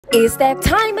It's that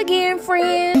time again,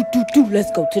 friend. Let's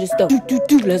go to the store.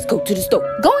 Let's go to the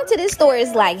store. Going to this store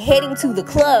is like heading to the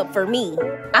club for me.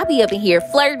 I be up in here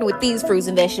flirting with these fruits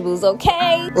and vegetables,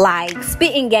 okay? Like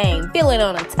spitting game, feeling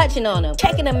on them, touching on them,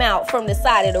 checking them out from the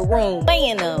side of the room,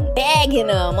 weighing them, bagging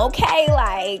them, okay?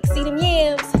 Like, see them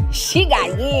yams? She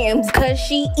got yams cause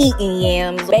she eating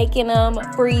yams, baking them,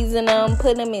 freezing them,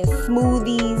 putting them in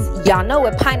smoothies. Y'all know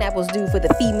what pineapples do for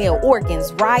the female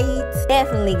organs, right?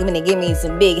 Definitely gonna give me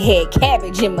some big head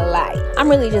cabbage in my life. I'm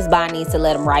really just buying these to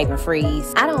let them ripen and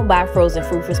freeze. I don't buy frozen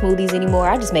fruit for smoothies anymore.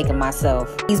 I just make them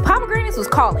myself. These pomegranates was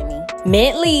calling me.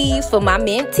 Mint leaves for my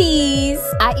mint teas.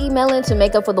 I eat melon to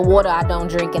make up for the water I don't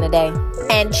drink in a day.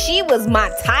 And she was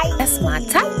my type. That's my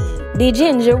type. The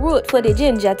ginger root for the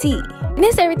ginger tea. And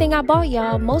that's everything I bought,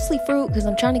 y'all. Mostly fruit because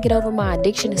I'm trying to get over my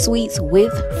addiction to sweets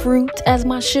with fruit as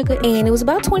my sugar. And it was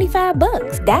about 25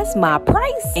 bucks. That's my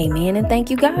price. Amen and thank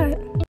you, God.